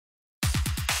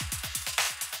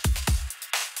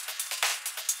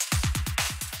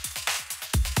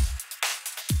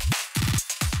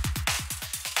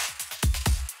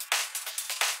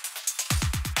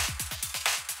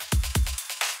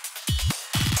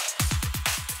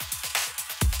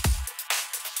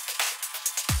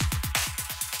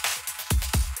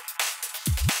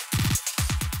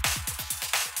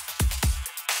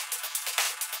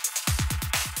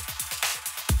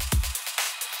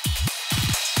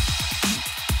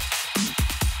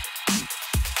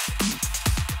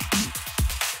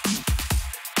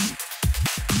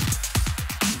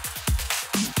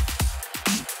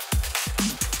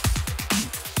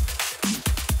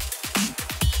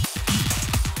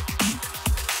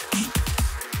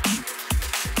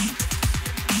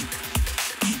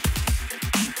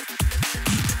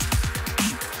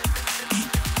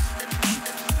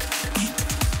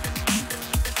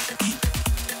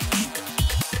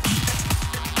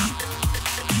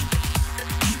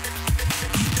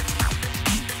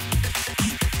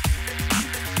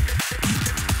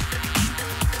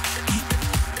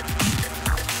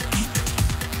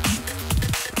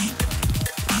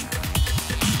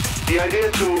The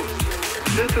idea to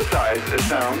synthesize a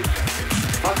sound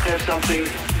must have something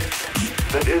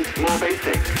that is more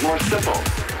basic, more simple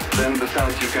than the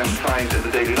sounds you can find in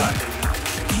the daily life.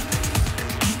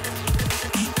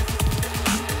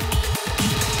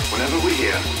 Whenever we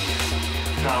hear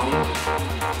sound,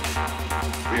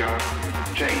 we are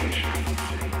changed.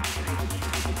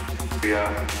 We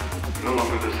are no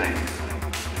longer the same.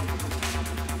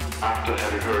 After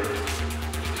having heard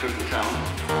certain sounds,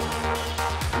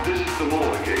 and this is the more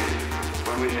the case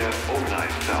when we hear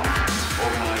organized sounds,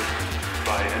 organized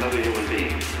by another human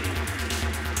being.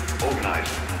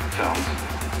 Organized sounds,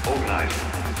 organized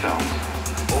sounds,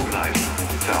 organized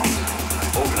sounds,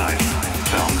 organized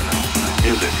sounds,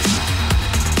 music.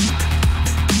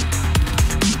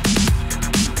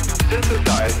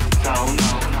 Synthesized sounds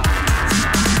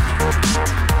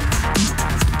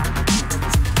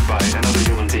by another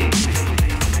human being.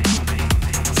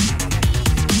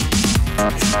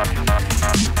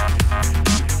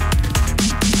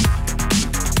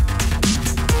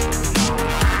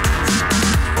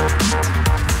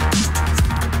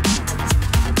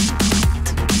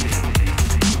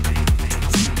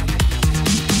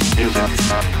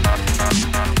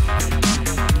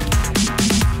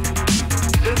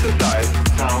 Synthesized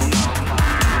sound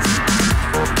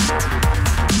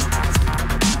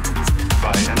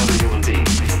by another human being.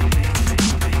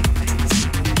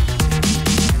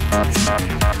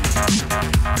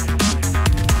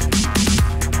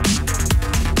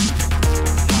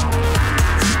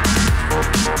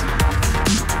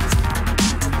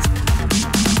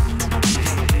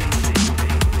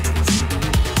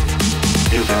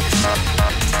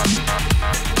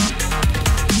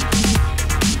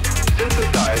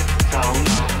 Synthesized sound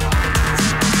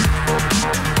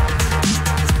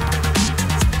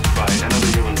by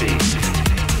another human being.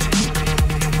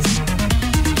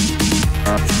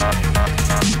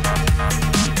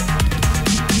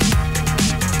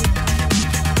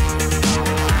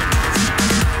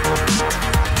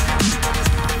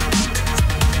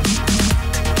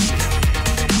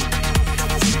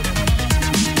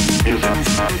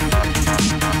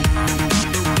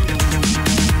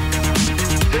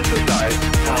 Synthesized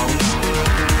sound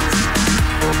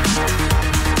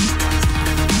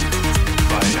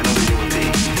by another human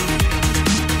being.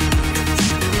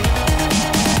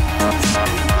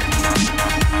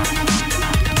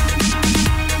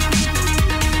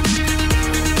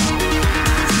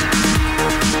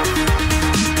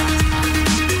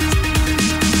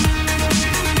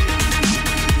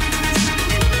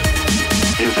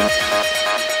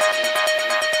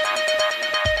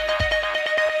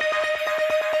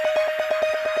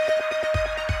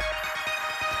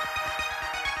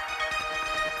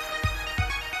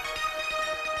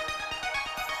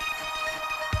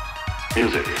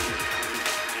 Music.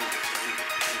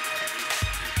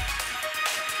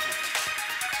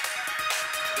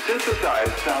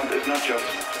 Synthesized sound is not just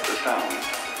the sound.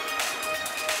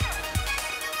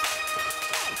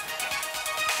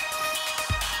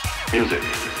 Music.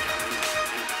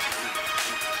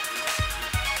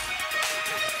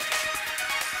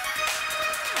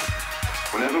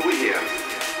 Whenever we hear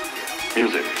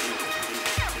music,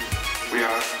 we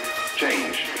are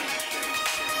changed.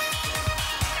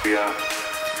 We are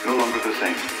no longer the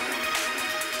same.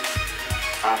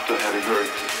 After having heard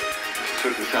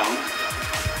certain sounds,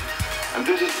 and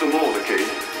this is the more the case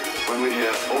when we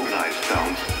hear organized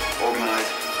sounds,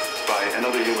 organized by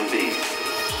another human being.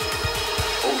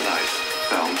 Organized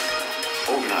sounds,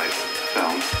 organized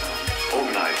sounds,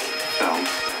 organized sounds,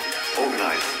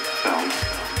 organized sounds,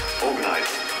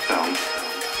 organized sounds,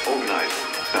 organized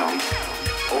sounds,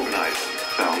 organized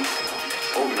sounds,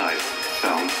 organized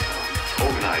sounds,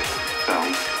 organized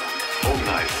sounds,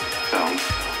 organized sounds,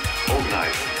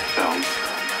 organized sounds,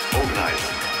 organized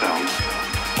sounds,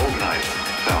 organized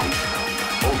sounds,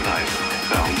 organized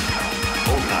sounds,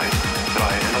 organized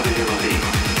by another human being.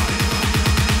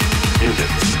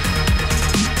 Music.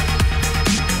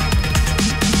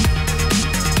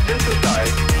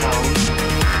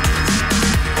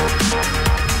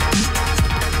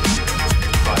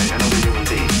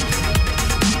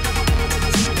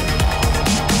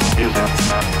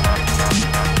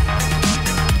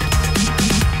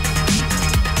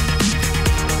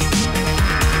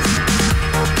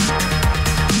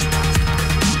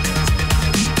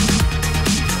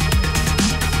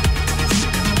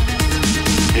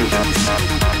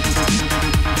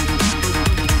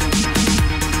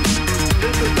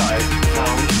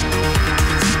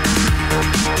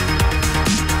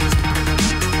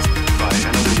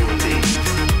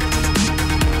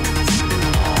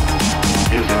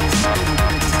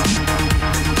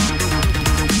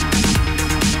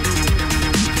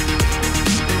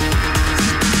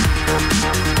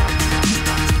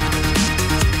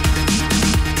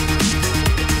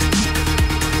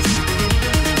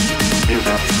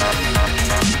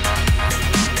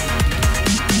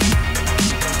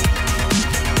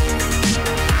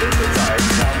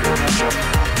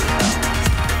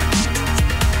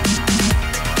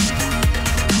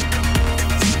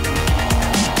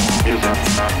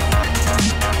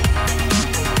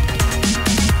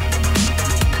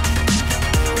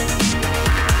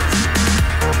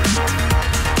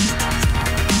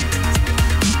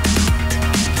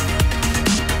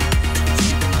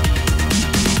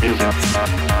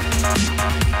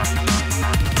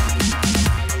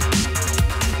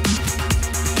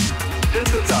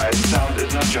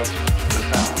 just the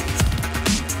sound.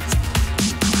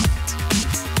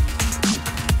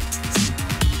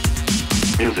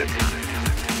 Music.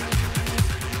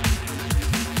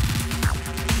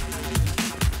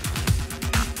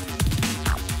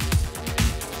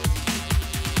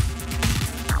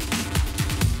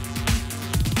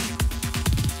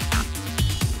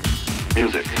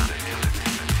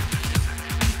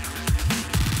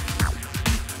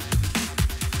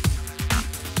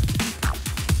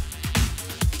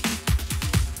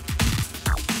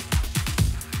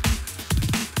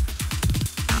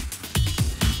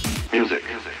 Music.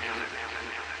 Music.